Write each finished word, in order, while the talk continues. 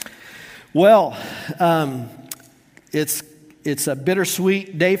Well, it's a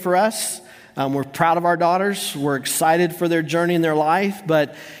bittersweet day for us. We're proud of our daughters. We're excited for their journey in their life,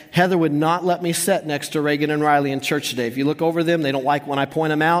 but Heather would not let me sit next to Reagan and Riley in church today. If you look over them, they don't like when I point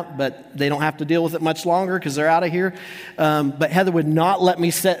them out, but they don't have to deal with it much longer because they're out of here. But Heather would not let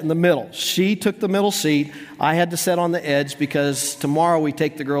me sit in the middle. She took the middle seat. I had to sit on the edge because tomorrow we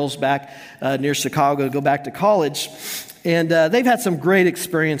take the girls back near Chicago to go back to college. And they've had some great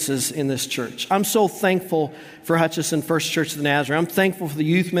experiences in this church. I'm so thankful for Hutchinson First Church of the Nazarene. I'm thankful for the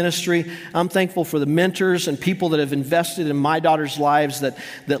youth ministry. I'm thankful for the mentors and people that have invested in my daughters' lives, that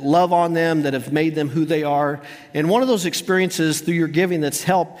love on them, that have made them who they are. And one of those experiences through your giving that's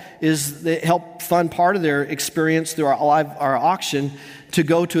helped is they help fund part of their experience through our auction to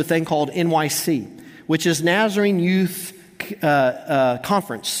go to a thing called NYC, which is Nazarene Youth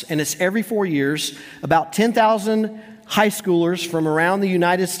Conference. And it's every 4 years. About 10,000 high schoolers from around the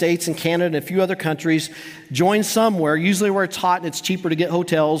United States and Canada and a few other countries join somewhere, usually where it's hot and it's cheaper to get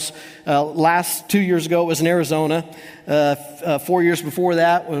hotels. Last 2 years ago, it was in Arizona. 4 years before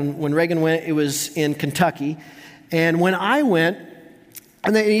that, when Reagan went, it was in Kentucky. And when I went,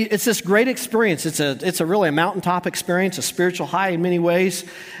 and it's this great experience. It's a really a mountaintop experience, a spiritual high in many ways,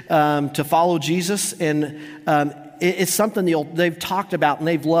 to follow Jesus. And it's something they've talked about and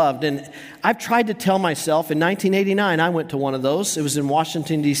they've loved. And I've tried to tell myself, in 1989, I went to one of those. It was in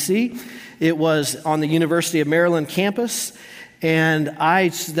Washington, D.C. It was on the University of Maryland campus. And I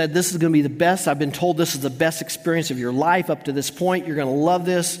said, this is going to be the best. I've been told this is the best experience of your life up to this point. You're going to love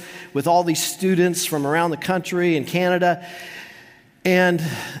this with all these students from around the country and Canada. And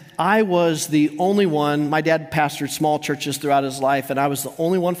I was the only one. My dad pastored small churches throughout his life, and I was the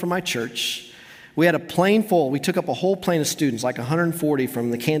only one from my church. We had a plane full. We took up a whole plane of students, like 140 from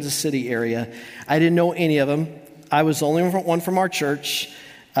the Kansas City area. I didn't know any of them. I was the only one from our church.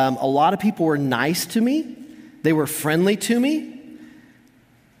 A lot of people were nice to me. They were friendly to me,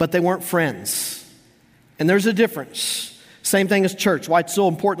 but they weren't friends. And there's a difference. Same thing as church. Why it's so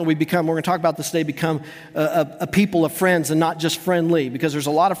important that we're going to talk about this today, become a people of friends and not just friendly, because there's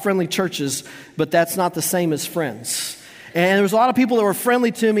a lot of friendly churches, but that's not the same as friends. And there was a lot of people that were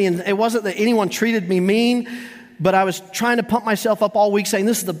friendly to me, and it wasn't that anyone treated me mean, but I was trying to pump myself up all week saying,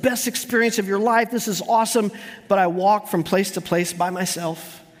 this is the best experience of your life, this is awesome. But I walked from place to place by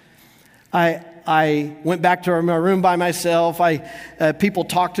myself. I went back to my room by myself. People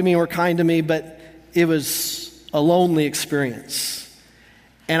talked to me and were kind to me, but it was a lonely experience.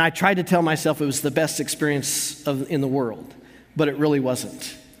 And I tried to tell myself it was the best experience in the world, but it really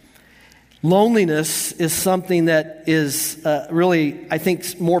wasn't. Loneliness is something that is really, I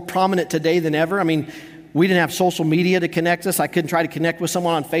think, more prominent today than ever. I mean, we didn't have social media to connect us. I couldn't try to connect with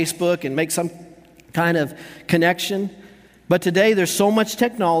someone on Facebook and make some kind of connection. But today there's so much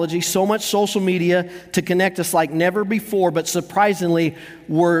technology, so much social media to connect us like never before. But surprisingly,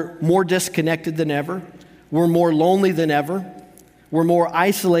 we're more disconnected than ever. We're more lonely than ever. We're more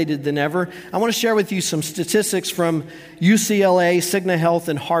isolated than ever. I want to share with you some statistics from UCLA, Cigna Health,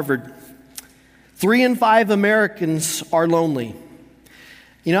 and Harvard. 3 in 5 Americans are lonely.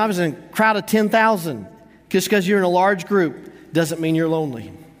 You know, I was in a crowd of 10,000. Just because you're in a large group doesn't mean you're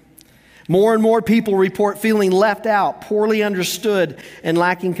lonely. More and more people report feeling left out, poorly understood, and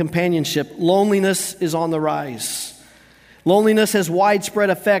lacking companionship. Loneliness is on the rise. Loneliness has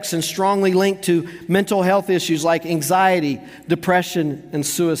widespread effects and strongly linked to mental health issues like anxiety, depression, and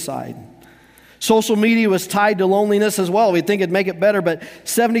suicide. Social media was tied to loneliness as well. We'd think it'd make it better, but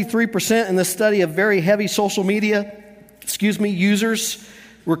 73% in the study of very heavy social media, users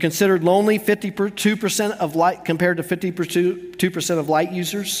were considered lonely, 52% of light compared to 52% of light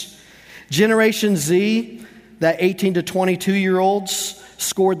users. Generation Z, that 18 to 22-year-olds,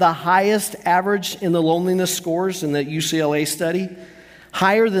 scored the highest average in the loneliness scores in the UCLA study,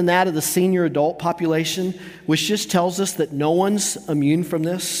 higher than that of the senior adult population, which just tells us that no one's immune from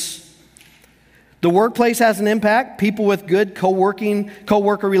this. The workplace has an impact. People with good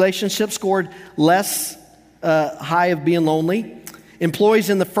co-worker relationships scored less high of being lonely.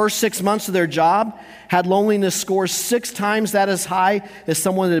 Employees in the first 6 months of their job had loneliness scores 6 times that as high as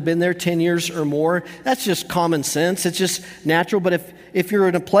someone that had been there 10 years or more. That's just common sense. It's just natural. But if you're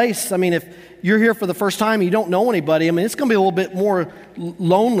in a place, I mean, if you're here for the first time and you don't know anybody, I mean, it's going to be a little bit more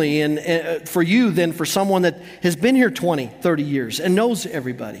lonely and for you than for someone that has been here 20, 30 years and knows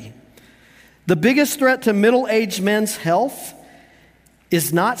everybody. The biggest threat to middle-aged men's health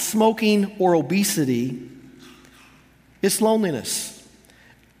is not smoking or obesity, it's loneliness.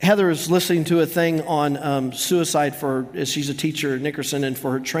 Heather is listening to a thing on suicide she's a teacher at Nickerson and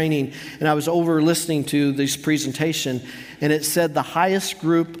for her training. And I was over listening to this presentation, and it said the highest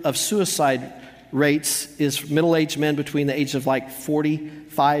group of suicide rates is middle-aged men between the age of like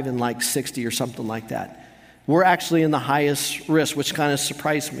 45 and like 60 or something like that. We're actually in the highest risk, which kind of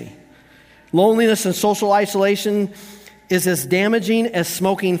surprised me. Loneliness and social isolation is as damaging as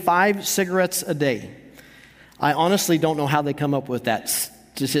smoking 5 cigarettes a day. I honestly don't know how they come up with that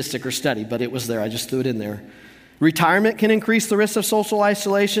statistic or study, but it was there. I just threw it in there. Retirement can increase the risk of social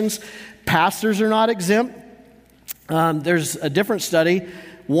isolations. Pastors are not exempt. There's a different study.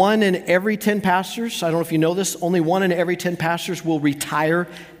 1 in every 10 pastors, I don't know if you know this, only 1 in every 10 pastors will retire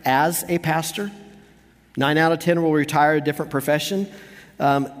as a pastor. 9 out of 10 will retire a different profession.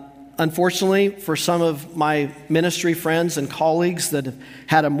 Unfortunately, for some of my ministry friends and colleagues that have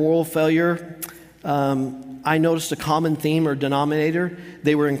had a moral failure, I noticed a common theme or denominator.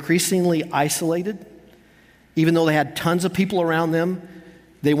 They were increasingly isolated. Even though they had tons of people around them,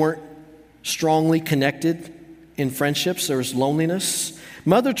 they weren't strongly connected in friendships. There was loneliness.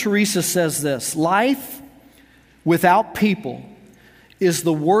 Mother Teresa says this: life without people is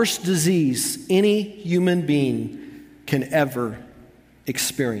the worst disease any human being can ever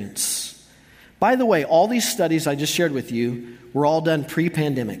experience. By the way, all these studies I just shared with you were all done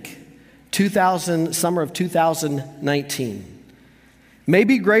pre-pandemic. Summer of 2019.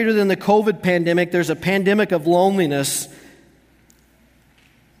 Maybe greater than the COVID pandemic, there's a pandemic of loneliness.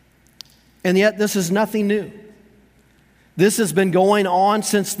 And yet this is nothing new. This has been going on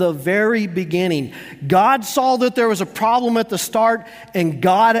since the very beginning. God saw that there was a problem at the start, and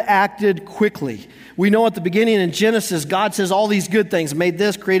God acted quickly. We know at the beginning in Genesis, God says all these good things, made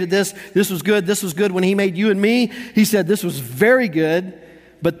this, created this was good, this was good. When He made you and me, He said this was very good.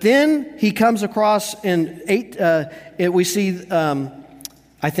 But then He comes across in we see,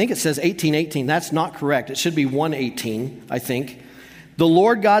 I think it says 18:18. That's not correct. It should be 1:18, I think. The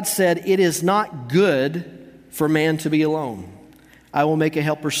Lord God said, "It is not good for man to be alone. I will make a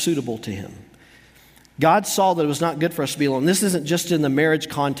helper suitable to him." God saw that it was not good for us to be alone. This isn't just in the marriage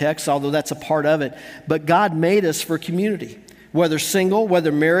context, although that's a part of it. But God made us for community. Whether single,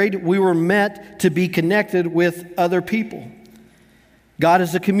 whether married, we were meant to be connected with other people. God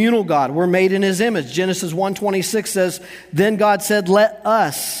is a communal God. We're made in His image. Genesis 1:26 says, "Then God said, let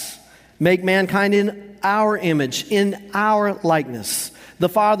us make mankind in our image, in our likeness." The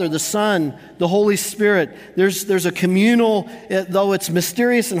Father, the Son, the Holy Spirit. There's a communal, though it's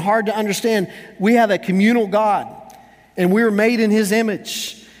mysterious and hard to understand, we have a communal God. And we were made in His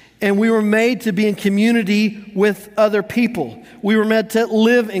image. And we were made to be in community with other people. We were meant to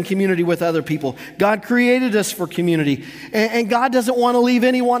live in community with other people. God created us for community. And God doesn't want to leave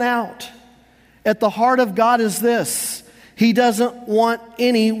anyone out. At the heart of God is this: He doesn't want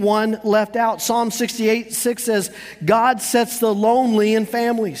anyone left out. Psalm 68:6 says, God sets the lonely in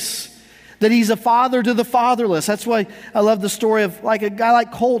families. That He's a father to the fatherless. That's why I love the story of like a guy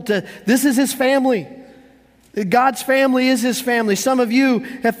like Colt. This is his family. God's family is His family. Some of you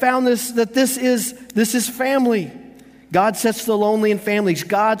have found that this is family. God sets the lonely in families.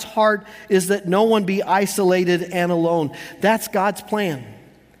 God's heart is that no one be isolated and alone. That's God's plan.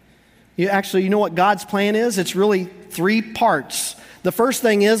 You know what God's plan is? It's really 3 parts. The first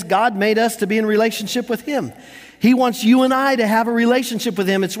thing is God made us to be in relationship with Him. He wants you and I to have a relationship with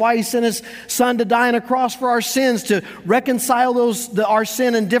Him. It's why He sent His Son to die on a cross for our sins, to reconcile our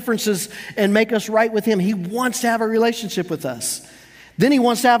sin and differences and make us right with Him. He wants to have a relationship with us. Then He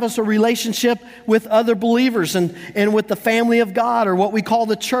wants to have us a relationship with other believers and with the family of God, or what we call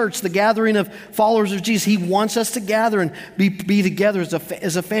the church, the gathering of followers of Jesus. He wants us to gather and be together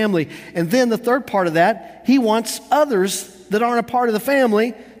as a family. And then the third part of that, He wants others that aren't a part of the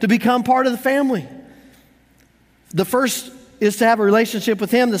family to become part of the family. The first is to have a relationship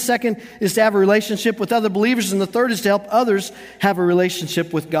with Him. The second is to have a relationship with other believers. And the third is to help others have a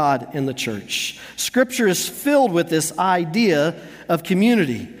relationship with God in the church. Scripture is filled with this idea of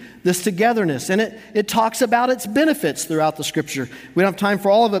community, this togetherness. And it talks about its benefits throughout the Scripture. We don't have time for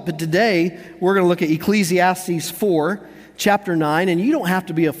all of it, but today we're going to look at Ecclesiastes 4, chapter 9. And you don't have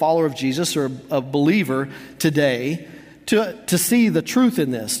to be a follower of Jesus or a believer today to see the truth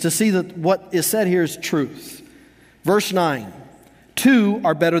in this, to see that what is said here is truth. Verse 9, 2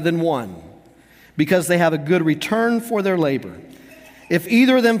 are better than 1, because they have a good return for their labor. If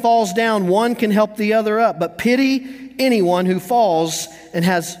either of them falls down, one can help the other up. But pity anyone who falls and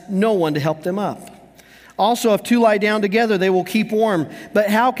has no one to help them up. Also, if 2 lie down together, they will keep warm. But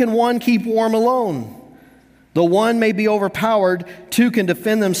how can one keep warm alone? Though one may be overpowered, 2 can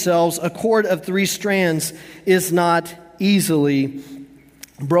defend themselves. A cord of 3 strands is not easily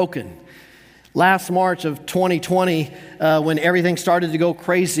broken. Last March of 2020, when everything started to go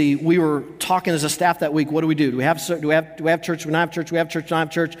crazy, we were talking as a staff that week. What do we do? Do we have church? Do we not have church? Do we have church? Do we not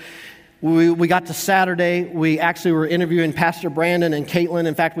have church? We got to Saturday. We actually were interviewing Pastor Brandon and Caitlin.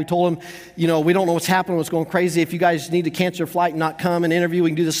 In fact, we told them, we don't know what's happening, what's going crazy. If you guys need to cancel your flight and not come and interview,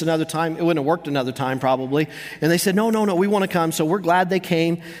 we can do this another time. It wouldn't have worked another time probably. And they said, no, we want to come. So we're glad they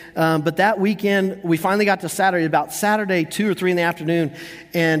came. But that weekend, we finally got to Saturday, about Saturday, 2 or 3 in the afternoon.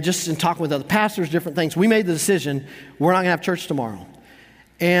 And just in talking with other pastors, different things, we made the decision, we're not going to have church tomorrow.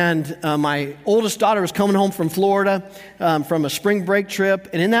 And my oldest daughter was coming home from Florida from a spring break trip.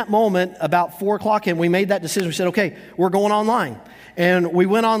 And in that moment, about 4 o'clock, and we made that decision. We said, okay, we're going online. And we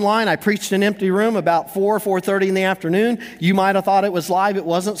went online. I preached in an empty room about 4:30 in the afternoon. You might have thought it was live. It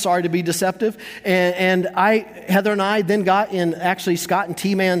wasn't. Sorry to be deceptive. And Heather and I then got in, actually, Scott and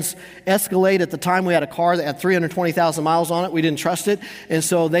T-Man's Escalade. At the time, we had a car that had 320,000 miles on it. We didn't trust it. And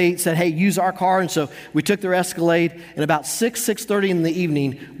so they said, hey, use our car. And so we took their Escalade. And about 6:30 in the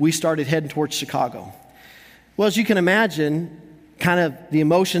evening, we started heading towards Chicago. Well, as you can imagine, kind of the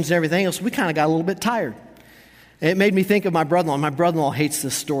emotions and everything else, we kind of got a little bit tired. It made me think of my brother-in-law. My brother-in-law hates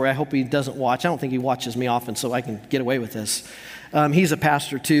this story. I hope he doesn't watch. I don't think he watches me often, so I can get away with this. He's a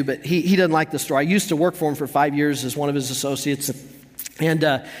pastor too, but he doesn't like the story. I used to work for him for 5 years as one of his associates.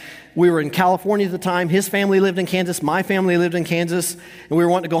 And we were in California at the time. His family lived in Kansas. My family lived in Kansas. And we were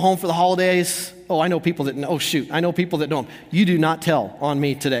wanting to go home for the holidays. Oh, I know people that know. Oh, shoot. I know people that know him. You do not tell on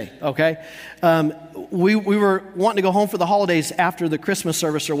me today, okay? We were wanting to go home for the holidays after the Christmas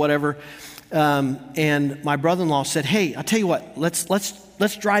service or whatever. And my brother-in-law said, hey, I'll tell you what,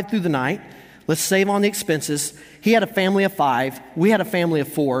 let's drive through the night. Let's save on the expenses. He had a family of 5. We had a family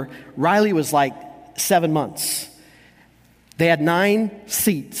of 4. Riley was like 7 months. They had 9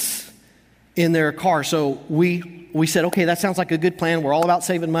 seats in their car. So we said, okay, that sounds like a good plan. We're all about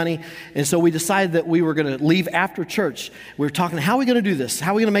saving money. And so we decided that we were going to leave after church. We were talking, how are we going to do this?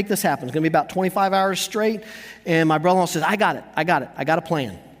 How are we going to make this happen? It's going to be about 25 hours straight. And my brother-in-law said, I got it. I got a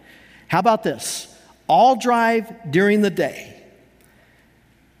plan. How about this? I'll drive during the day,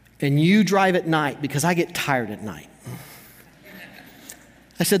 and you drive at night because I get tired at night.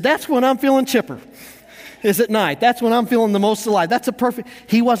 I said, that's when I'm feeling chipper, is at night. That's when I'm feeling the most alive. That's a perfect,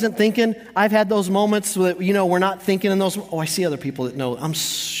 he wasn't thinking. I've had those moments that, we're not thinking in those. Oh, I see other people that know.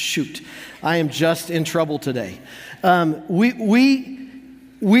 I am just in trouble today.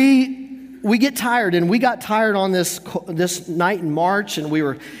 We get tired, and we got tired on this night in March, and we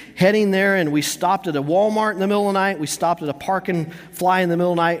were heading there, and we stopped at a Walmart in the middle of the night. We stopped at a Park and Fly in the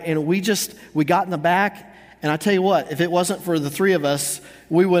middle of the night, and we got in the back, and I tell you what, if it wasn't for the 3 of us,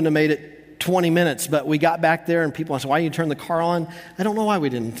 we wouldn't have made it 20 minutes, but we got back there, and people said, why didn't you turn the car on? I don't know why we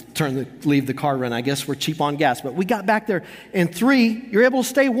didn't leave the car running. I guess we're cheap on gas, but we got back there, and 3, you're able to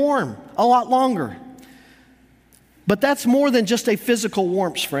stay warm a lot longer. But that's more than just a physical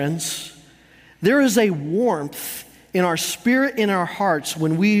warmth, friends. There is a warmth in our spirit, in our hearts,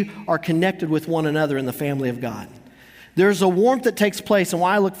 when we are connected with one another in the family of God. There's a warmth that takes place, and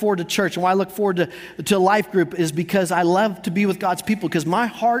why I look forward to church and why I look forward to life group is because I love to be with God's people, because my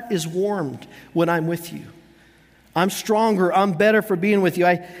heart is warmed when I'm with you. I'm stronger. I'm better for being with you.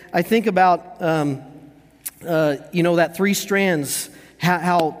 I think about, that 3 strands,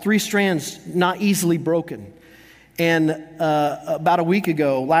 how 3 strands not easily broken. And about a week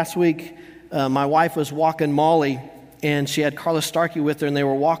ago, last week, my wife was walking Molly, and she had Carla Starkey with her, and they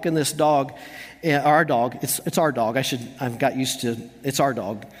were walking this dog, our dog. It's our dog. I've got used to, it's our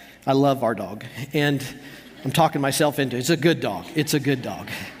dog. I love our dog. And I'm talking myself into it. It's a good dog. It's a good dog.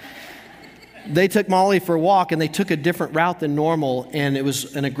 They took Molly for a walk, and they took a different route than normal, and it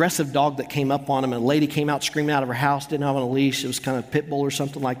was an aggressive dog that came up on them, and a lady came out screaming out of her house, didn't have on a leash. It was kind of pit bull or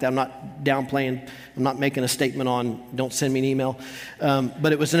something like that. I'm not downplaying. I'm not making a statement on don't send me an email.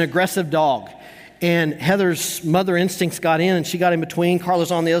 But it was an aggressive dog. And Heather's mother instincts got in, and she got in between.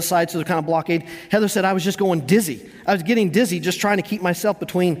 Carla's on the other side, so they're kind of blockade. Heather said, I was just going dizzy. I was getting dizzy just trying to keep myself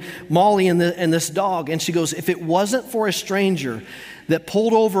between Molly and this dog. And she goes, if it wasn't for a stranger that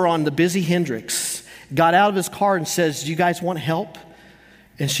pulled over on the busy Hendricks, got out of his car and says, do you guys want help?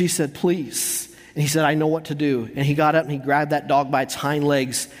 And she said, please. And he said, I know what to do. And he got up and he grabbed that dog by its hind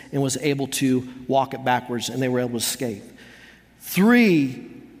legs and was able to walk it backwards, and they were able to escape. 3,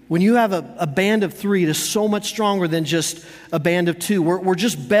 when you have a band of 3, it is so much stronger than just a band of 2. We're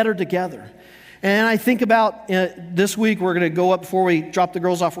just better together. And I think about this week, we're going to go up before we drop the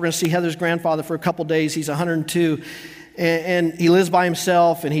girls off. We're going to see Heather's grandfather for a couple days. He's 102. And he lives by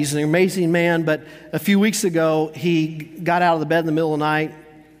himself, and he's an amazing man. But a few weeks ago, he got out of the bed in the middle of the night,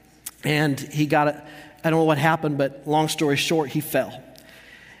 and I don't know what happened, but long story short, he fell.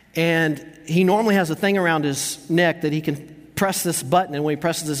 And he normally has a thing around his neck that he can press this button. And when he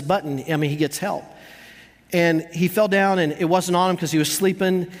presses this button, he gets help. And he fell down, and it wasn't on him because he was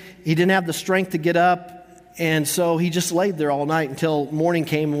sleeping. He didn't have the strength to get up. And so he just laid there all night until morning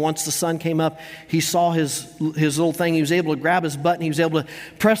came. And once the sun came up, he saw his little thing. He was able to grab his button. He was able to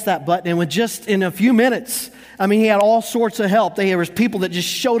press that button. And in a few minutes, he had all sorts of help. There was people that just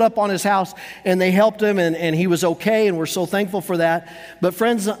showed up on his house, and they helped him, and he was okay. And we're so thankful for that. But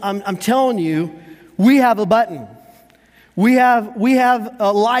friends, I'm telling you, we have a button. We have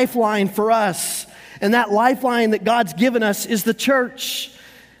a lifeline for us. And that lifeline that God's given us is the church.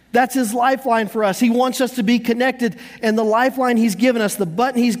 That's His lifeline for us. He wants us to be connected. And the lifeline He's given us, the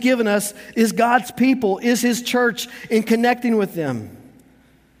button He's given us, is God's people, is His church, in connecting with them.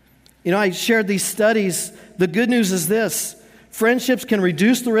 I shared these studies. The good news is this: friendships can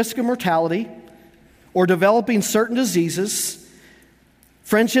reduce the risk of mortality or developing certain diseases.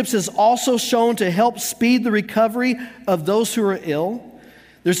 Friendships is also shown to help speed the recovery of those who are ill.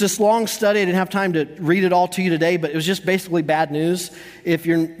 There's this long study. I didn't have time to read it all to you today, but it was just basically bad news. If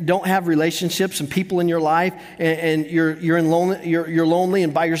you don't have relationships and people in your life, and you're lonely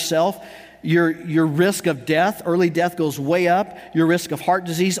and by yourself, your risk of death, early death, goes way up. Your risk of heart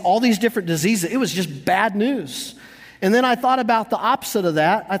disease, all these different diseases. It was just bad news. And then I thought about the opposite of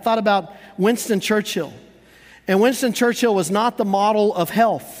that. I thought about Winston Churchill. And Winston Churchill was not the model of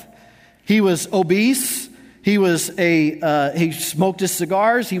health. He was obese. He smoked his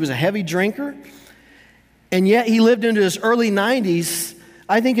cigars. He was a heavy drinker. And yet he lived into his early 90s,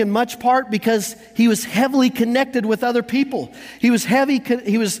 I think in much part because he was heavily connected with other people. He was heavily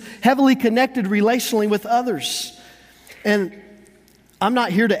connected relationally with others. And I'm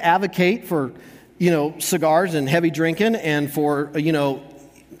not here to advocate for, cigars and heavy drinking and for,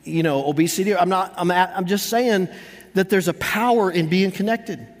 obesity. I'm just saying that there's a power in being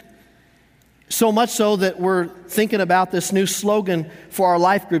connected. So much so that we're thinking about this new slogan for our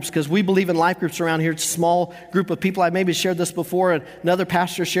life groups, because we believe in life groups around here. It's a small group of people. I maybe shared this before. Another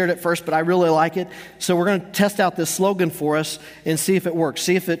pastor shared it first, but I really like it. So we're going to test out this slogan for us and see if it works.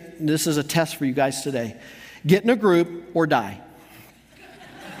 This is a test for you guys today. Get in a group or die.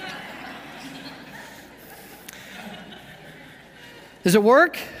 Does it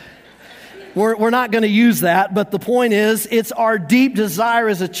work? We're not going to use that, but the point is, it's our deep desire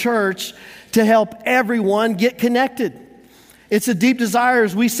as a church to help everyone get connected. It's a deep desire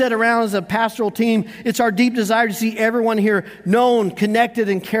as we sit around as a pastoral team. It's our deep desire to see everyone here known, connected,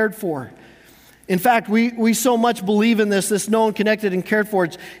 and cared for. In fact, we so much believe in this known, connected, and cared for.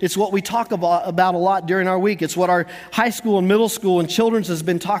 It's what we talk about a lot during our week. It's what our high school and middle school and children's has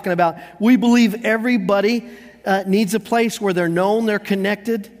been talking about. We believe everybody needs a place where they're known, they're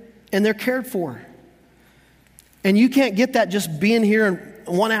connected, and they're cared for. And you can't get that just being here in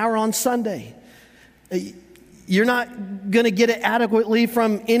 1 hour on Sunday. You're not going to get it adequately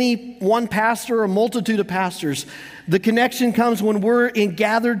from any one pastor or a multitude of pastors. The connection comes when we're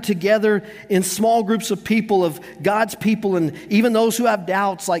gathered together in small groups of people, of God's people, and even those who have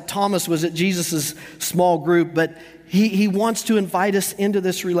doubts, like Thomas was at Jesus' small group. But he wants to invite us into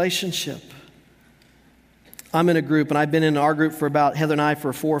this relationship. I'm in a group, and I've been in our group Heather and I,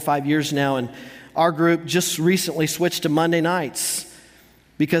 for 4 or 5 years now, and our group just recently switched to Monday nights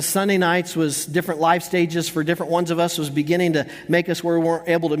because Sunday nights was different life stages for different ones of us, was beginning to make us where we weren't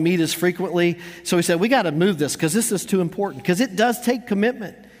able to meet as frequently. So we said, we got to move this because this is too important, because it does take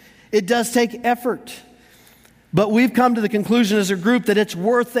commitment. It does take effort. But we've come to the conclusion as a group that it's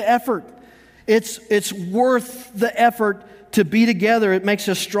worth the effort. It's worth the effort to be together. It makes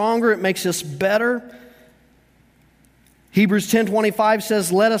us stronger. It makes us better. Hebrews 10:25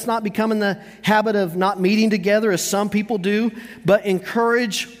 says, let us not become in the habit of not meeting together as some people do, but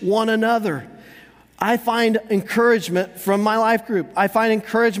encourage one another. I find encouragement from my life group. I find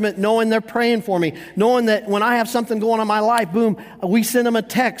encouragement knowing they're praying for me, knowing that when I have something going on in my life, boom, we send them a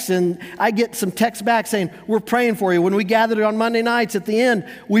text and I get some text back saying, we're praying for you. When we gathered on Monday nights at the end,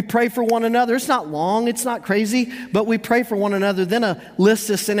 we pray for one another. It's not long, it's not crazy, but we pray for one another. Then a list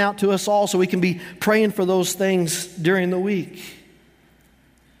is sent out to us all so we can be praying for those things during the week.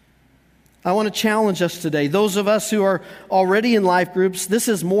 I want to challenge us today. Those of us who are already in life groups, this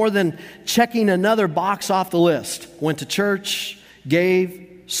is more than checking another box off the list. Went to church,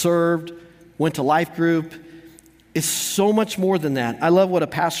 gave, served, went to life group. It's so much more than that. I love what a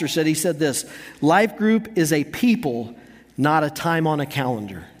pastor said. He said this: life group is a people, not a time on a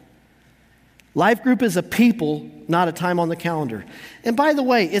calendar. Life group is a people, not a time on the calendar. And by the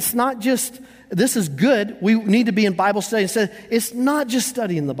way, it's not just, this is good. We need to be in Bible study. It's not just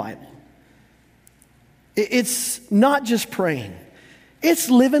studying the Bible. It's not just praying.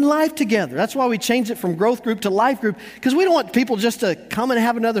 It's living life together. That's why we changed it from growth group to life group, because we don't want people just to come and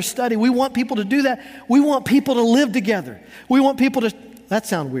have another study. We want people to do that. We want people to live together. We want people to, that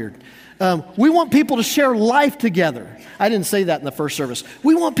sounds weird. We want people to share life together. I didn't say that in the first service.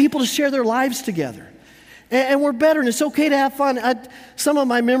 We want people to share their lives together. And we're better, and it's okay to have fun. Some of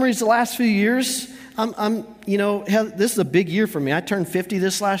my memories the last few years, this is a big year for me. I turned 50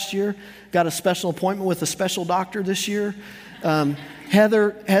 this last year, got a special appointment with a special doctor this year.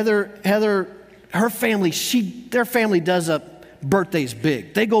 Heather, her family, their family does up birthdays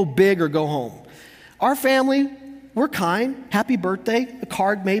big. They go big or go home. Our family, we're kind. Happy birthday, a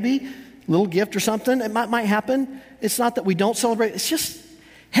card maybe, a little gift or something. It might happen. It's not that we don't celebrate. It's just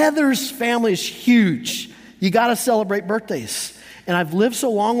Heather's family is huge. You got to celebrate birthdays. And I've lived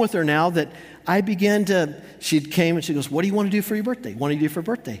so long with her now that I began to, she came and she goes, what do you want to do for your birthday? What do you do for your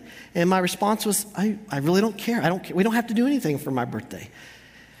birthday? And my response was, I really don't care. I don't care. We don't have to do anything for my birthday.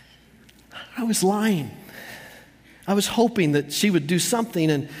 I was lying. I was hoping that she would do something.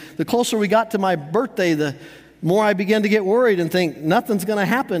 And the closer we got to my birthday, the more I began to get worried and think nothing's going to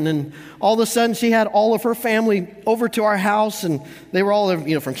happen. And all of a sudden she had all of her family over to our house, and they were all,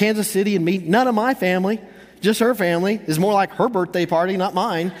 from Kansas City, and me. None of my family, just her family. Is more like her birthday party, not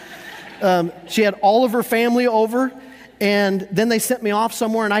mine. She had all of her family over, and then they sent me off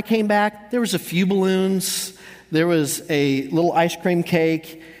somewhere, and I came back. There was a few balloons. There was a little ice cream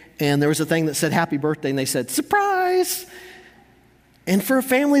cake, and there was a thing that said happy birthday, and they said, surprise! And for a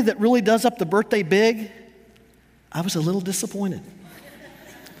family that really does up the birthday big, I was a little disappointed.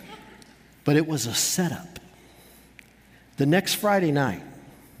 But it was a setup. The next Friday night,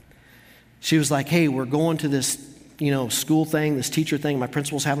 she was like, hey, we're going to this school thing, this teacher thing. My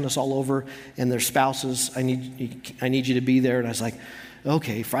principal's having us all over, and their spouses. I need you to be there. And I was like,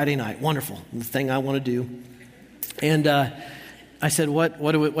 okay, Friday night, wonderful, the thing I want to do. And I said,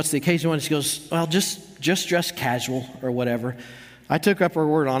 what's the occasion? And she goes, well, just dress casual or whatever. I took up her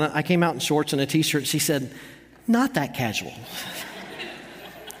word on it. I came out in shorts and a t-shirt. She said, not that casual.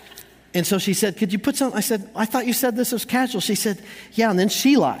 And so she said, could you put something? I said, I thought you said this was casual. She said, yeah. And then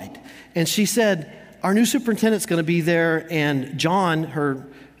she lied. And she said, our new superintendent's going to be there, and John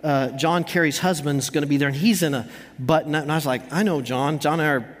Carey's husband's going to be there, and he's in a button-up. And I was like, I know John. John and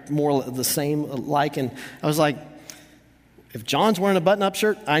I are more the same alike. And I was like, if John's wearing a button-up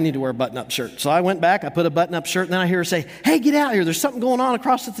shirt, I need to wear a button-up shirt. So I went back, I put a button-up shirt, and then I hear her say, hey, get out here. There's something going on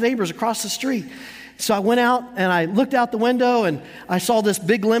across the neighbors, across the street. So I went out, and I looked out the window, and I saw this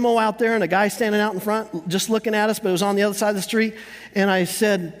big limo out there, and a guy standing out in front just looking at us, but it was on the other side of the street. And I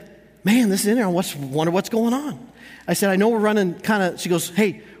said, man, this is in there. I wonder what's going on. I said, I know we're running she goes,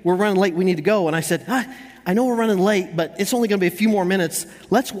 hey, we're running late. We need to go. And I said, I know we're running late, but it's only going to be a few more minutes.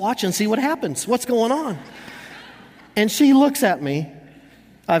 Let's watch and see what happens. What's going on? And she looks at me.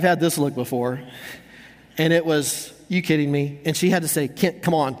 I've had this look before. And it was, you kidding me? And she had to say, Kent,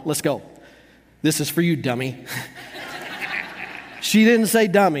 come on, let's go. This is for you, dummy. She didn't say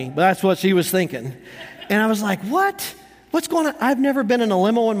dummy, but that's what she was thinking. And I was like, what? What's going on? I've never been in a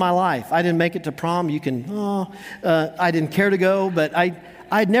limo in my life. I didn't make it to prom. I didn't care to go, but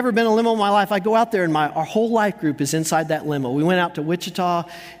I'd never been in a limo in my life. I go out there, and our whole life group is inside that limo. We went out to Wichita.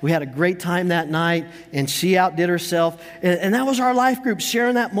 We had a great time that night, and she outdid herself. And that was our life group,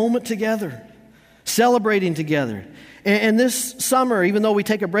 sharing that moment together, celebrating together. And this summer, even though we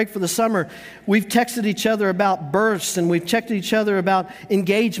take a break for the summer, we've texted each other about births, and we've checked each other about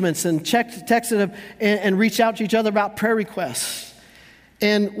engagements, and texted and reached out to each other about prayer requests.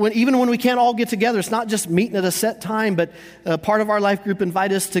 And even when we can't all get together, it's not just meeting at a set time, but part of our life group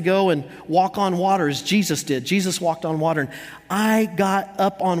invited us to go and walk on water as Jesus did. Jesus walked on water. And I got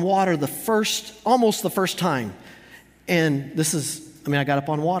up on water almost the first time. And I got up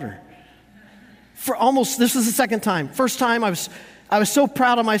on water. This is the second time. First time, I was so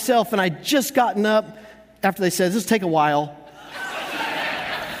proud of myself, and I'd just gotten up after they said, this will take a while.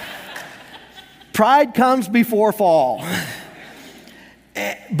 Pride comes before fall.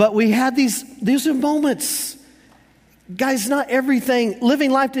 But we had these are moments. Guys, not everything.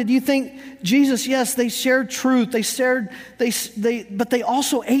 Living life, did you think Jesus, yes, they shared truth. But they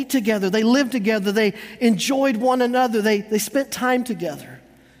also ate together. They lived together. They enjoyed one another. They spent time together.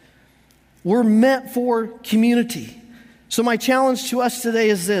 We're meant for community. So my challenge to us today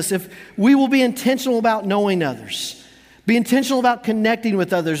is this: if we will be intentional about knowing others, be intentional about connecting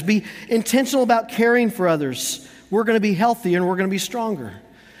with others, be intentional about caring for others, we're going to be healthier and we're going to be stronger.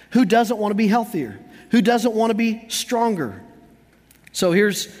 Who doesn't want to be healthier? Who doesn't want to be stronger? So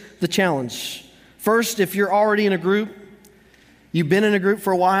here's the challenge. First, if you're already in a group, you've been in a group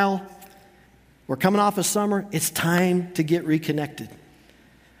for a while, we're coming off of summer, it's time to get reconnected.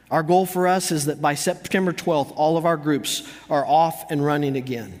 Our goal for us is that by September 12th, all of our groups are off and running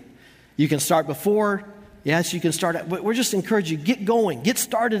again. You can start before. Yes, you can start. But we're just encouraging you, get going, get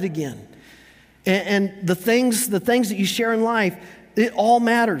started again. And the things that you share in life, it all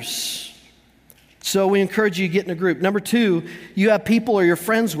matters. So we encourage you to get in a group. Number 2, you have people or you're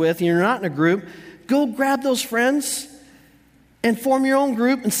friends with, and you're not in a group. Go grab those friends and form your own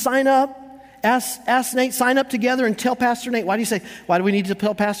group and sign up. Ask Nate, sign up together and tell Pastor Nate. Why do we need to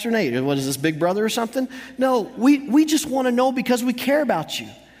tell Pastor Nate? What is this, big brother or something? No, we just want to know because we care about you.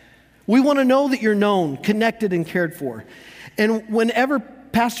 We want to know that you're known, connected, and cared for. And whenever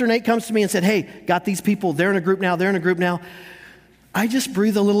Pastor Nate comes to me and said, hey, got these people, they're in a group now, I just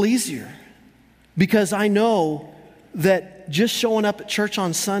breathe a little easier because I know that just showing up at church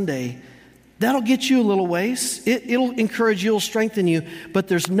on Sunday, that'll get you a little ways. It'll encourage you, it'll strengthen you, but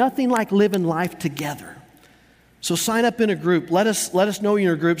there's nothing like living life together. So sign up in a group. Let us know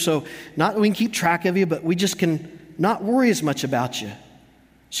you're in a group so not that we can keep track of you, but we just can not worry as much about you.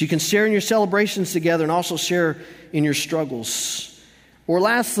 So you can share in your celebrations together and also share in your struggles. Or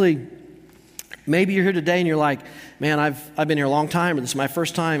lastly, maybe you're here today and you're like, man, I've been here a long time, or this is my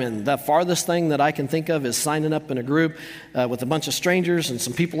first time, and the farthest thing that I can think of is signing up in a group with a bunch of strangers and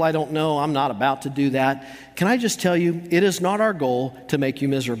some people I don't know. I'm not about to do that. Can I just tell you, it is not our goal to make you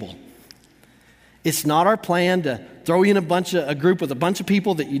miserable. It's not our plan to throw you in a group with a bunch of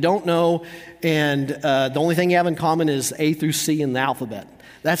people that you don't know, and the only thing you have in common is A through C in the alphabet.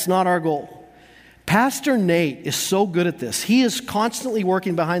 That's not our goal. Pastor Nate is so good at this. He is constantly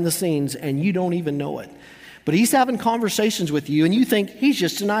working behind the scenes, and you don't even know it. But he's having conversations with you, and you think he's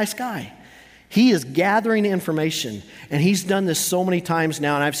just a nice guy. He is gathering information, and he's done this so many times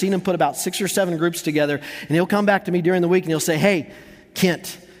now, and I've seen him put about 6 or 7 groups together, and he'll come back to me during the week, and he'll say, hey,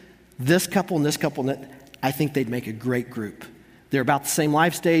 Kent, this couple and this couple, I think they'd make a great group. They're about the same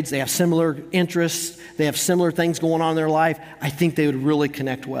life stage. They have similar interests. They have similar things going on in their life. I think they would really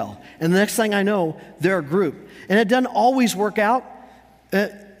connect well. And the next thing I know, they're a group. And it doesn't always work out.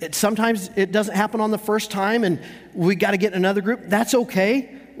 Sometimes it doesn't happen on the first time, and we got to get in another group. That's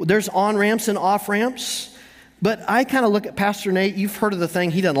okay. There's on-ramps and off-ramps. But I kind of look at Pastor Nate. You've heard of the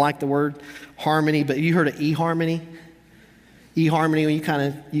thing. He doesn't like the word harmony, but you heard of eHarmony? eHarmony,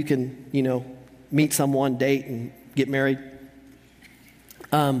 when you can meet someone, date, and get married.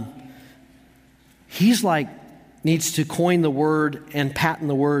 He's needs to coin the word and patent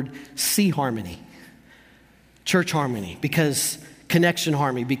the word C-harmony, church harmony, connection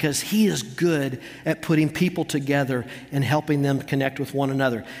harmony, because he is good at putting people together and helping them connect with one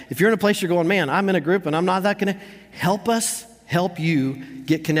another. If you're in a place you're going, man, I'm in a group and I'm not that connected, help you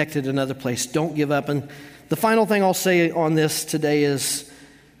get connected to another place. Don't give up. And the final thing I'll say on this today is,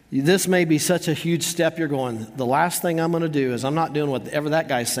 this may be such a huge step. You're going, the last thing I'm going to do is I'm not doing whatever that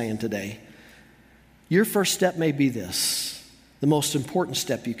guy's saying today. Your first step may be this, the most important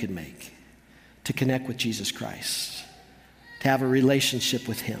step you can make, to connect with Jesus Christ, to have a relationship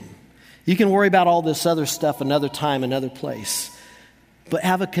with him. You can worry about all this other stuff another time, another place, but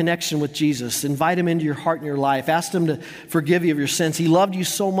have a connection with Jesus. Invite him into your heart and your life. Ask him to forgive you of your sins. He loved you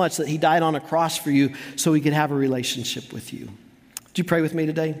so much that he died on a cross for you so he could have a relationship with you. Would you pray with me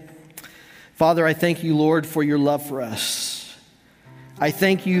today? Father, I thank you, Lord, for your love for us. I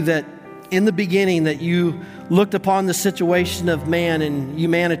thank you that in the beginning that you looked upon the situation of man and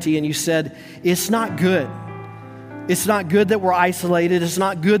humanity and you said, it's not good. It's not good that we're isolated. It's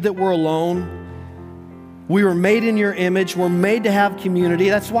not good that we're alone. We were made in your image. We're made to have community.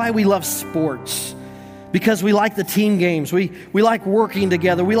 That's why we love sports, because we like the team games. We like working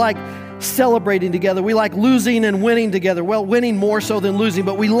together. We like celebrating together. We like losing and winning together. Well, winning more so than losing,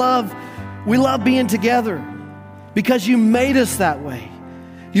 but we love being together because you made us that way.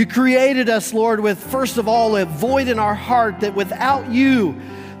 You created us, Lord, with, first of all, a void in our heart that without you,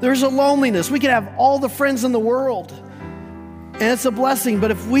 there's a loneliness. We can have all the friends in the world, and it's a blessing,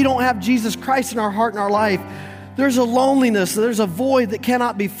 but if we don't have Jesus Christ in our heart and our life, there's a loneliness, there's a void that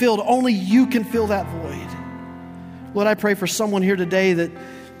cannot be filled. Only you can fill that void. Lord, I pray for someone here today that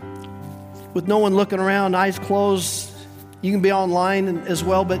with no one looking around, eyes closed, you can be online as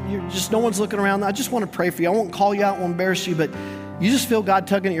well, but no one's looking around. I just want to pray for you. I won't call you out, won't embarrass you, but you just feel God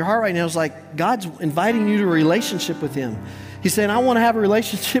tugging at your heart right now. It's like God's inviting you to a relationship with him. He's saying, I want to have a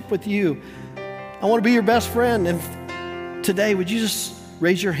relationship with you. I want to be your best friend. And today, would you just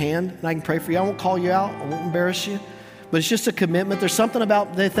raise your hand and I can pray for you? I won't call you out. I won't embarrass you. But it's just a commitment. There's something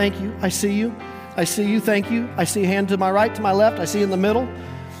about, thank you. I see you. I see you. Thank you. I see a hand to my right, to my left. I see in the middle.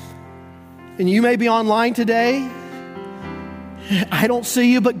 And you may be online today. I don't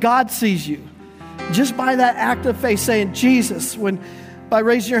see you, but God sees you. Just by that act of faith saying, Jesus, when by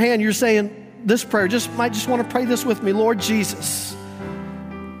raising your hand, you're saying this prayer. Might just want to pray this with me. Lord Jesus,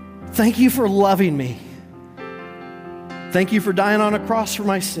 thank you for loving me. Thank you for dying on a cross for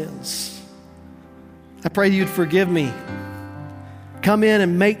my sins. I pray you'd forgive me. Come in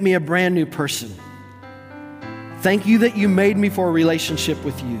and make me a brand new person. Thank you that you made me for a relationship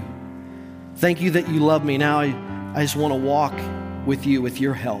with you. Thank you that you love me. Now I just want to walk with you with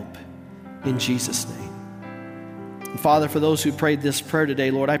your help in Jesus' name. And Father, for those who prayed this prayer today,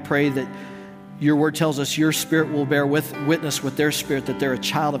 Lord, I pray that your word tells us your spirit will bear witness with their spirit that they're a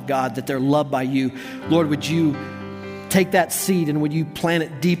child of God, that they're loved by you. Lord, would you take that seed and would you plant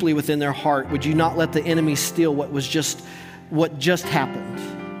it deeply within their heart? Would you not let the enemy steal what just happened?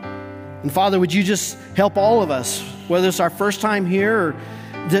 And Father, would you just help all of us, whether it's our first time here or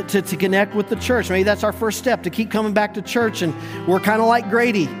to connect with the church. Maybe that's our first step, to keep coming back to church. And we're kind of like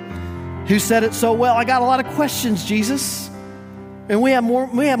Grady, who said it so well. I got a lot of questions, Jesus. And we have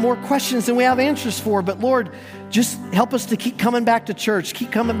more questions than we have answers for. But Lord, just help us to keep coming back to church,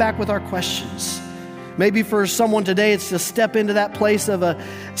 keep coming back with our questions. Maybe for someone today, it's to step into that place of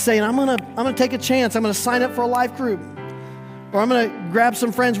saying, I'm gonna take a chance. I'm gonna sign up for a life group. Or I'm going to grab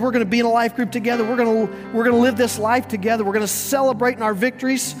some friends. We're going to be in a life group together. We're going to live this life together. We're going to celebrate in our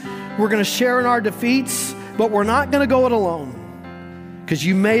victories. We're going to share in our defeats. But we're not going to go it alone, because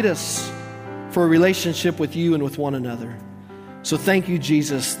you made us for a relationship with you and with one another. So thank you,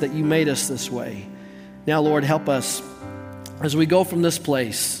 Jesus, that you made us this way. Now, Lord, help us as we go from this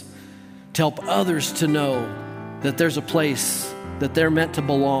place to help others to know that there's a place that they're meant to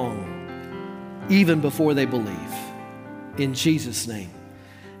belong even before they believe. In Jesus' name,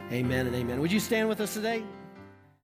 amen and amen. Would you stand with us today?